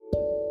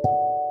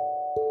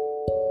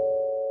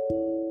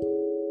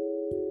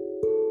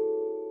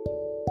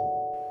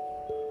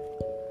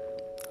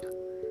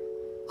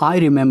I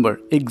remember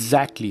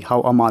exactly how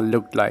Amal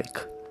looked like.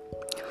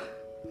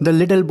 The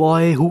little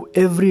boy who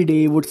every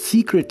day would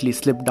secretly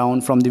slip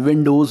down from the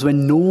windows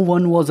when no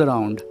one was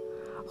around,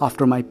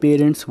 after my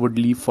parents would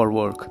leave for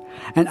work,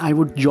 and I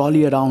would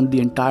jolly around the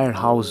entire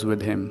house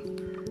with him.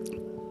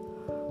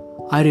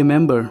 I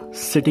remember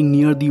sitting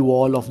near the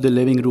wall of the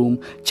living room,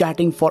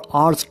 chatting for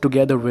hours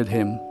together with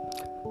him.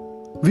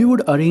 We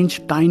would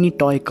arrange tiny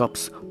toy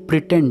cups,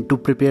 pretend to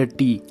prepare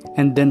tea,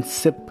 and then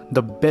sip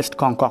the best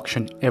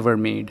concoction ever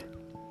made.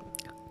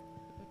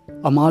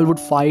 Amal would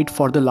fight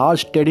for the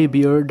large teddy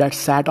bear that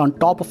sat on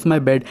top of my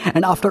bed,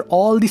 and after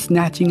all the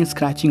snatching and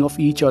scratching of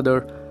each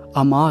other,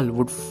 Amal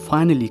would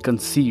finally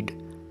concede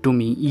to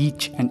me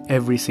each and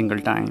every single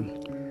time.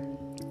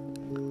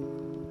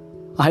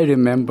 I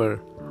remember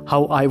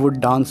how I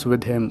would dance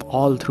with him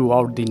all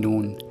throughout the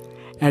noon,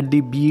 at the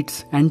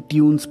beats and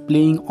tunes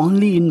playing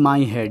only in my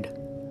head,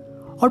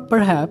 or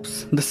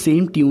perhaps the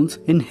same tunes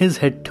in his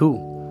head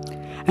too.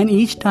 And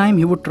each time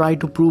he would try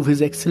to prove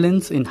his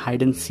excellence in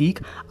hide and seek,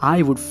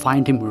 I would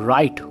find him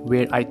right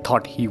where I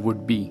thought he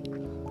would be.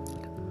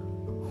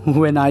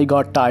 When I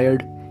got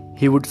tired,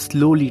 he would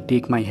slowly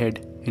take my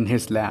head in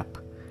his lap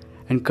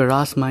and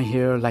caress my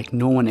hair like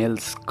no one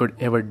else could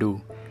ever do,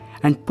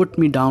 and put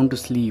me down to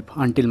sleep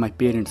until my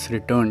parents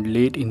returned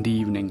late in the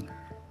evening.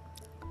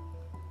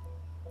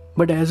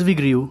 But as we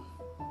grew,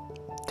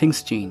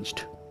 things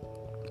changed.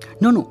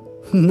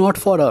 No, not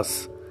for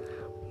us,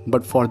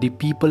 but for the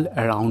people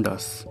around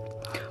us.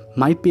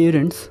 My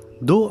parents,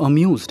 though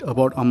amused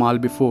about Amal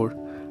before,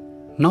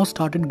 now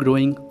started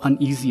growing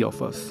uneasy of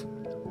us.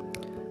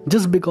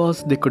 Just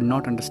because they could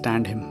not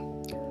understand him.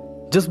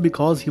 Just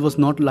because he was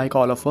not like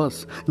all of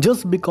us.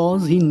 Just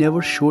because he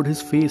never showed his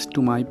face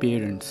to my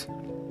parents.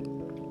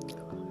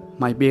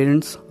 My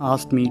parents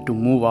asked me to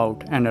move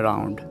out and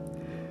around,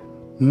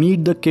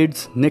 meet the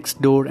kids next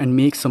door and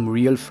make some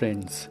real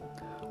friends.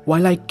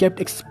 While I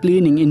kept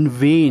explaining in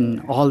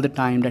vain all the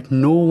time that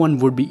no one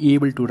would be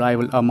able to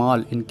rival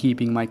Amal in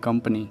keeping my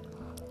company.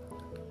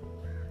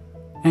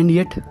 And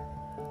yet,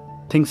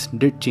 things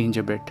did change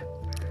a bit.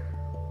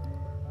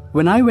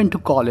 When I went to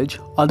college,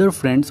 other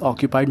friends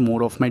occupied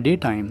more of my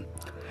daytime.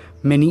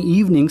 Many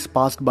evenings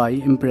passed by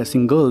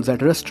impressing girls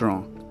at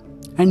restaurants.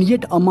 And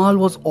yet Amal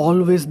was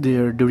always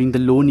there during the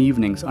lone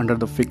evenings under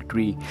the fig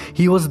tree.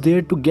 He was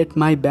there to get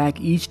my back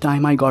each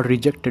time I got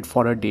rejected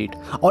for a date,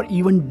 or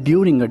even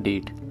during a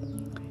date.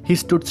 He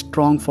stood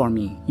strong for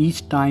me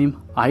each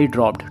time I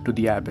dropped to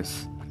the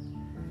abyss.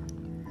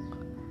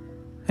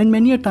 And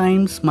many a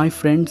times my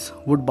friends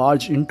would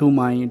barge into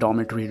my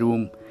dormitory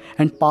room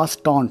and pass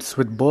taunts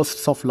with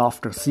bursts of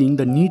laughter seeing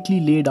the neatly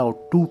laid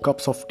out 2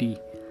 cups of tea,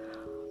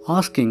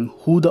 asking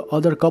who the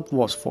other cup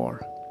was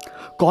for,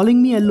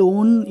 calling me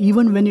alone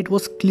even when it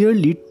was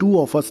clearly 2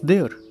 of us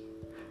there.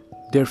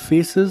 Their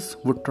faces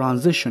would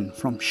transition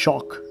from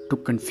shock to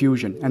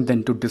confusion and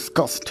then to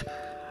disgust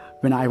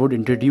when I would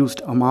introduce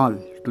Amal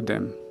to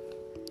them.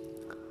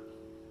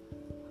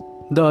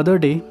 The other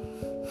day,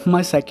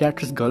 my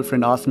psychiatrist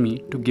girlfriend asked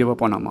me to give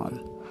up on Amal,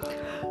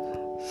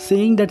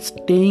 saying that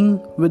staying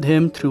with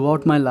him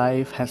throughout my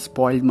life has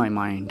spoiled my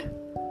mind.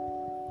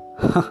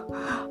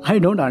 I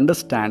don't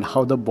understand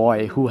how the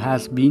boy who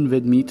has been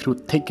with me through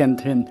thick and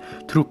thin,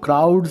 through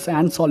crowds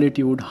and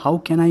solitude, how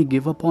can I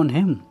give up on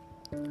him?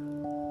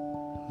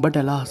 But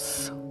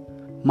alas,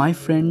 my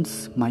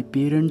friends, my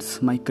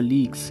parents, my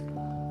colleagues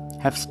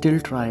have still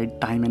tried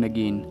time and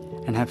again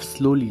and have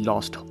slowly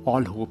lost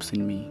all hopes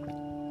in me.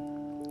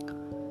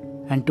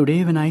 And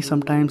today when I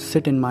sometimes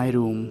sit in my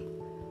room,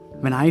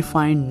 when I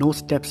find no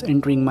steps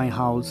entering my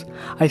house,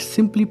 I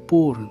simply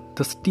pour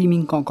the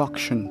steaming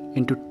concoction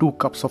into 2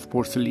 cups of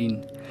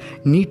porcelain,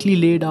 neatly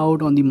laid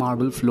out on the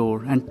marble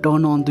floor, and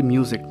turn on the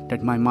music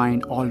that my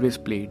mind always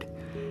played.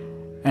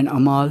 And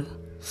Amal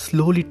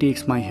slowly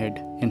takes my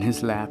head in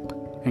his lap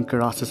and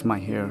caresses my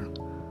hair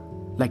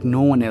like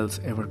no one else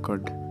ever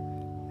could,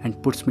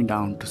 and puts me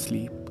down to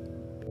sleep.